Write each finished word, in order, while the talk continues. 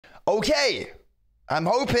Okay. I'm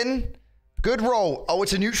hoping. Good roll. Oh,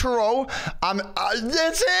 it's a neutral roll.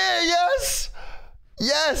 It's here. Yes.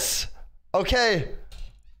 Yes. Okay.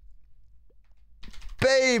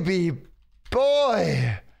 Baby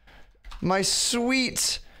boy. My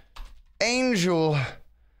sweet angel.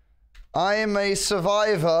 I am a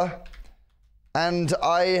survivor. And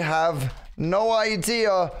I have no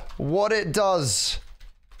idea what it does.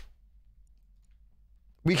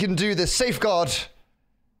 We can do this. Safeguard.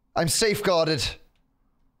 I'm safeguarded.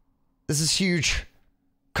 This is huge.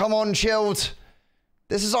 Come on, Chilled.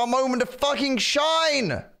 This is our moment to fucking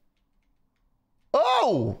shine.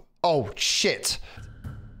 Oh! Oh, shit.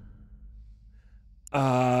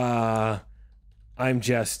 I'm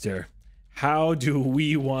Jester. How do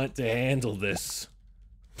we want to handle this?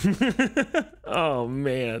 Oh,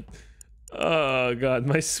 man. Oh, God.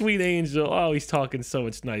 My sweet angel. Oh, he's talking so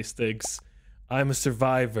much nice things. I'm a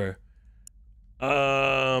survivor.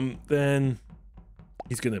 Then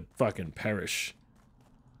he's gonna fucking perish.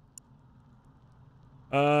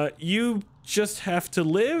 You just have to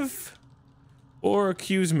live or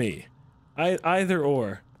accuse me. Either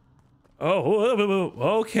or. Oh,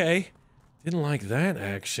 okay. Didn't like that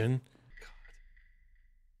action.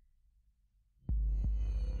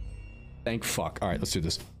 Thank fuck. All right, let's do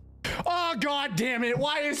this. Oh, God damn it.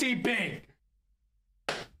 Why is he big?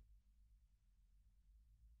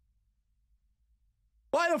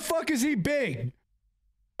 Why the fuck is he big?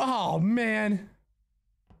 Oh, man.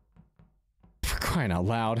 For crying out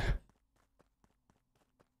loud.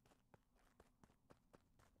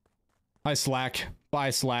 Hi, Slack. Bye,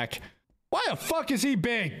 Slack. Why the fuck is he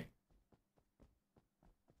big?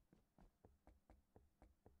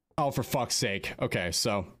 Oh, for fuck's sake. Okay,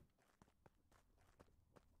 so.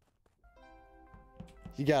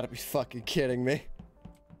 You gotta be fucking kidding me.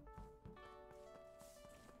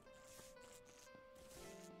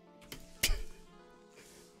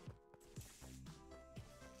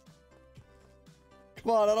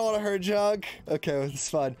 Come on, I don't want to hurt Junk. Okay, it's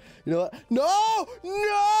fine. You know what? No!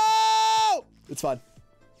 No! It's fine.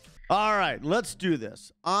 All right, let's do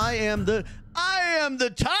this. I am the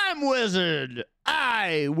time wizard.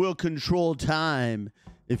 I will control time.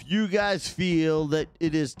 If you guys feel that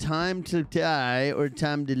it is time to die or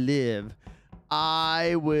time to live,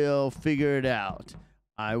 I will figure it out.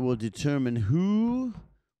 I will determine who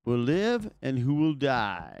will live and who will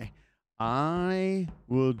die. I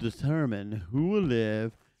will determine who will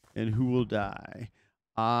live and who will die.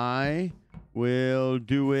 I will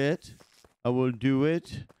do it. I will do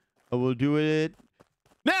it. I will do it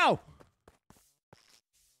now.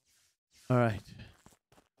 All right.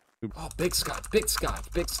 Oh, big scotch, big scotch,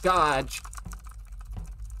 big scotch.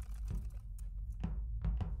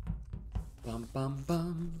 Bum bum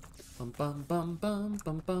bum bum bum bum bum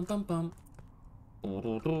bum bum bum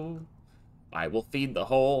bum. I will feed the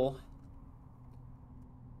whole.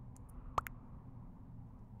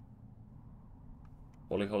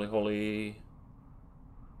 Holy, holy, holy.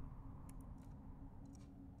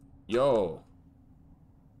 Yo.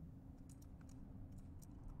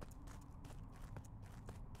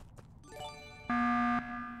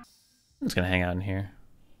 I'm just gonna hang out in here.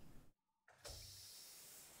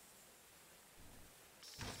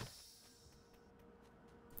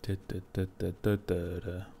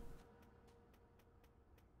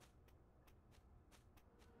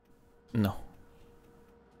 No.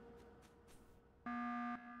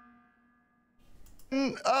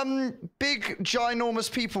 Big, ginormous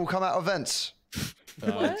people come out of vents.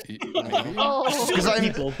 What? Because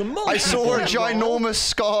I saw a ginormous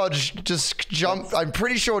Scourge just jump. I'm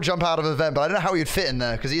pretty sure jump out of a vent, but I don't know how he'd fit in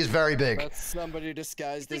there because he is very big. That's somebody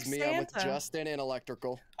disguised as me. I'm with Justin in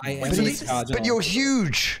electrical. I am but you're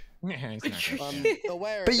huge.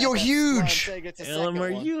 But you're huge. Ellum,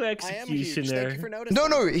 are you executioner? No,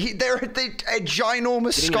 they're a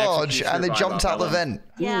ginormous Scourge, and they jumped out the vent.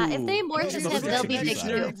 Yeah, if they morph as him, they'll be big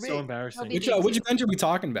too. So embarrassing. Which event are we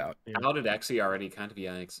talking about? How did Exy already? Kind of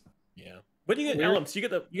yikes. Yeah. But you get Ellum, so you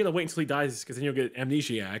gotta wait until he dies, because then you'll get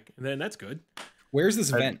amnesiac, and then that's good. Where's this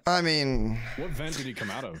vent? I mean, what vent did he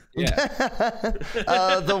come out of? Yeah.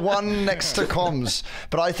 The one next to comms.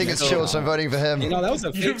 But I think it's Chill, so I'm voting for him. You know, that was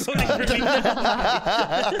a fake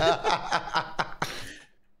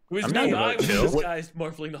I'm not this guy's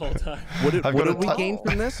morphling the whole time. What did we gain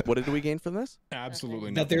from this? What did we gain from this?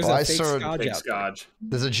 Absolutely that nothing. there's a fake Scourge out there.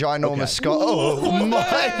 There's a ginormous Scourge. Oh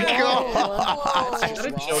my god! What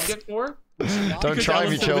did Chill get for? Don't try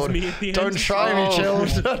me, Chill. Don't try me, Chill.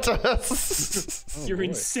 You're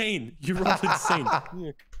insane. You're all insane.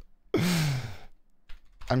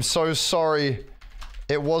 I'm so sorry.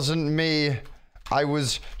 It wasn't me. I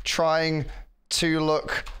was trying to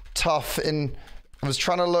look tough in... I was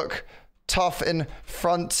trying to look tough in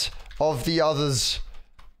front of the others.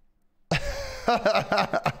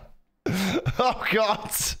 Oh,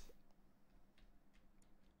 God.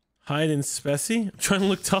 Hide in Specie? I'm trying to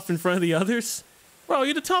look tough in front of the others? Bro,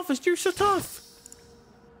 you're the toughest. You're so tough.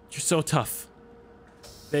 You're so tough.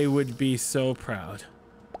 They would be so proud.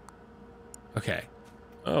 Okay.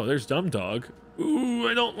 Oh, there's Dumbdog. Ooh,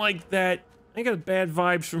 I don't like that. I got bad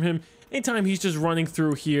vibes from him. Anytime he's just running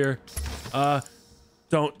through here.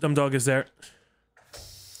 Dumbdog is there.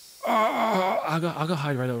 Oh, I'll go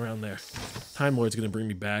hide right around there. Time Lord's gonna bring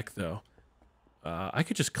me back though. I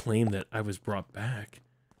could just claim that I was brought back.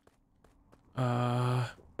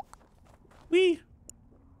 Wee.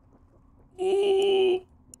 Ooh.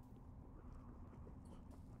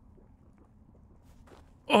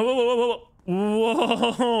 Oh,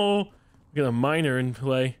 whoa. We got a miner in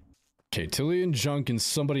play. Okay, Tilly and Junk and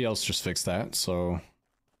somebody else just fixed that, so...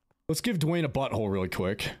 Let's give Dwayne a butthole really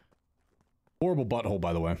quick. Horrible butthole,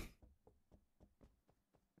 by the way.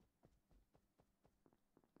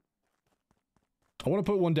 I want to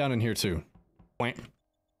put one down in here, too. Wait.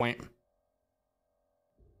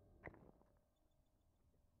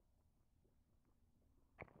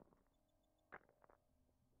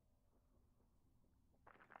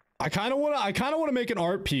 I kind of want to make an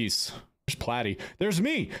art piece. There's Platty. There's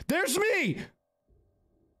me. There's me.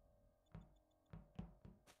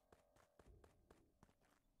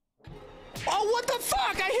 Oh, what the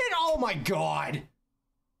fuck? I hit. Oh my God.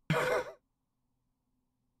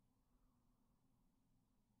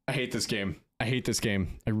 I hate this game. I hate this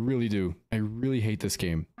game. I really do. I really hate this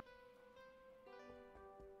game.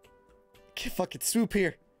 Can't fucking swoop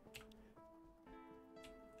here.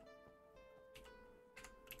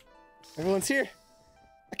 Everyone's here.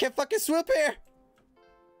 I can't fucking swoop here.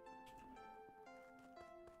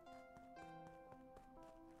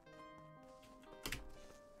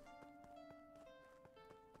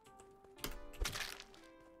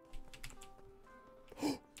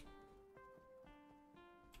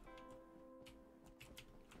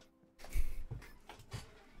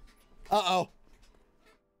 Uh-oh.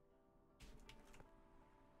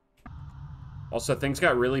 Also, things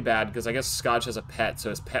got really bad because I guess Scotch has a pet, so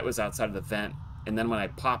his pet was outside of the vent. And then when I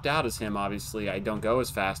popped out as him, obviously, I don't go as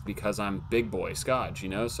fast because I'm big boy Scotch, you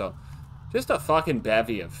know? So, just a fucking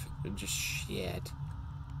bevy of just shit.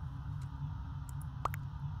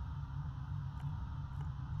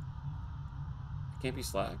 Can't be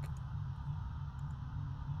slack.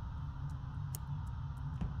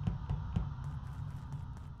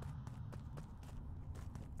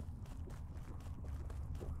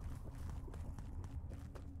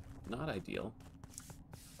 Not ideal.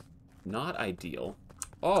 Not ideal.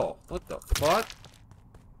 Oh, what the fuck?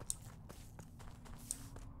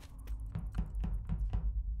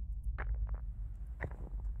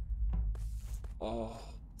 Oh.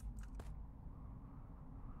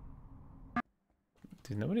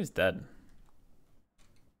 Dude, nobody's dead.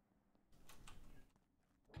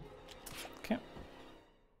 Okay.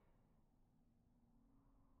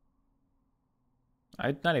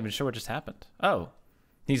 I'm not even sure what just happened. Oh.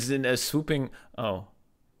 He's in a swooping... Oh.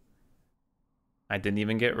 I didn't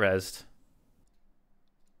even get rezzed.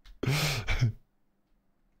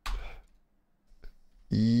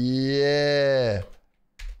 Yeah.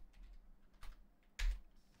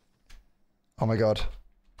 Oh my God.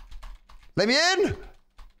 Let me in!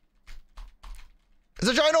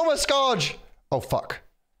 It's a ginormous scourge! Oh fuck.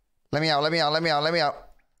 Let me out, let me out, let me out, let me out.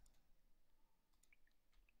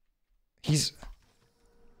 He's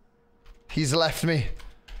left me.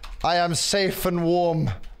 I am safe and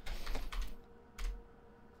warm.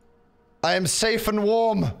 I am safe and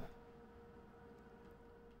warm.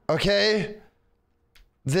 Okay?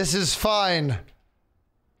 This is fine.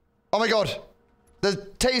 Oh my God. The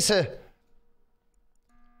taser.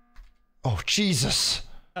 Oh, Jesus.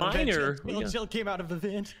 Miner. Little Jill came out of the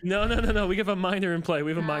vent. No. We have a miner in play.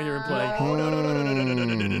 We have a miner in play.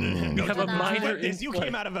 No. We have a miner in You play.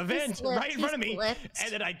 came out of a vent right in front of me,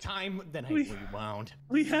 and then I rewound.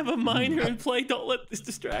 We have a miner in play. Don't let this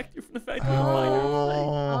distract you from the fact that we have a miner in play.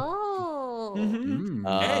 Oh.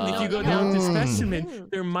 And if you go down to specimen,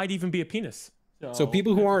 there might even be a penis. So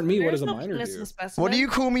people who aren't me, what does a miner do? What do you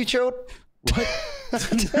call me, child?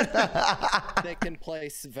 They can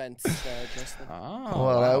place vents, Justin.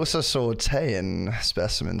 Well, I also saw Tay in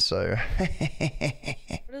specimen, so. What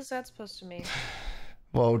is that supposed to mean?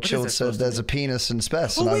 Well, Chill said there's a penis in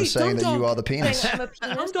spec, and I was saying that you are the penis.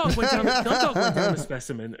 Dumbdog went down to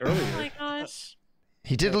specimen earlier. Oh my gosh.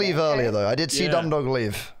 He did leave earlier, though. I did see Dumbdog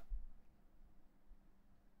leave.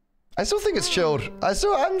 I still think it's chilled. I'm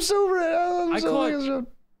still thinking it's chilled.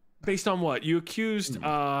 Based on what? You accused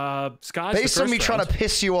Scotch. Based on me trying to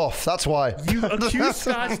piss you off. That's why. You accused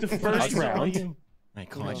Scotch the first round. I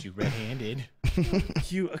caught you red-handed.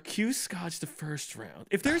 You accused Scotch the first round.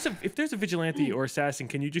 If there's a vigilante or assassin,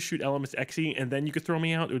 can you just shoot Elemis Exy and then you could throw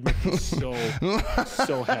me out? It would make me so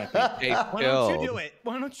happy. Hey, Why don't you do it?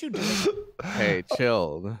 Why don't you do it? Hey,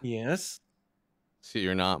 chilled. Yes. So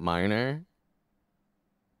you're not minor?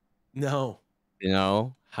 No. You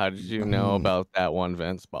know? How did you know about that one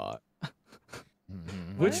vent spot?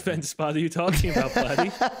 Which vent spot are you talking about, buddy?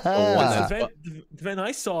 The vent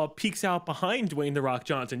I saw peeks out behind Dwayne The Rock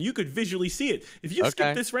Johnson. You could visually see it. If you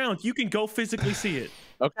skip this round, you can go physically see it.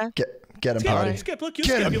 Okay. Get him, party. Skip. Look,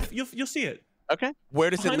 you'll see it. Okay. Where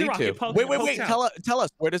does it lead to? Wait. Tell us.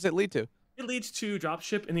 Where does it lead to? It leads to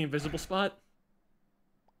dropship in the invisible spot.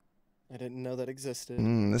 I didn't know that existed.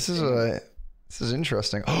 This is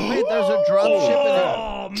interesting. Wait, there's a dropship in there.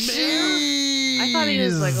 Oh man! I thought he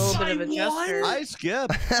was like a little bit of a jester. I skip.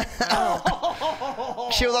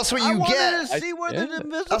 Chill, that's what you I get. wanted to see where the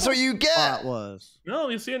invisible That's what you get. spot was. No,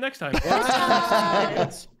 you'll see it next time. See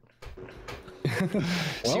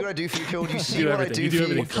what I do for you, Kill? Do you see do what I everything. do You do for you?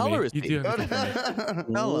 everything for me. You do everything for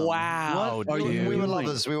me. Wow, What are you We were doing?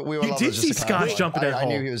 lovers. We were You lovers. did see just to Scotch clarify. jump in that I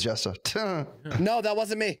knew hole. he was Jester. No, that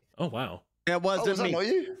wasn't me. Oh wow. It Oh, wasn't was that me. not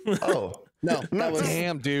you? Oh. No, that was.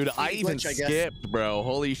 Damn, dude. I even glitch, I guess. skipped, bro.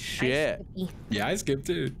 Holy shit. Yeah, I skipped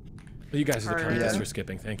too. You guys are the Alright. kindest for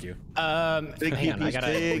skipping. Thank you. Big hang on, I peepees, gotta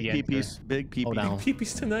big re-enter. peepees, big peepees. Hold on.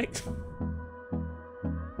 Peepees tonight.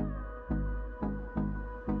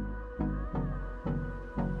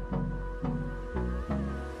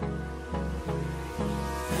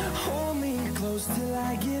 Hold me close till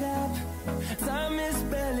I get up. Time is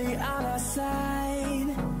barely on our side.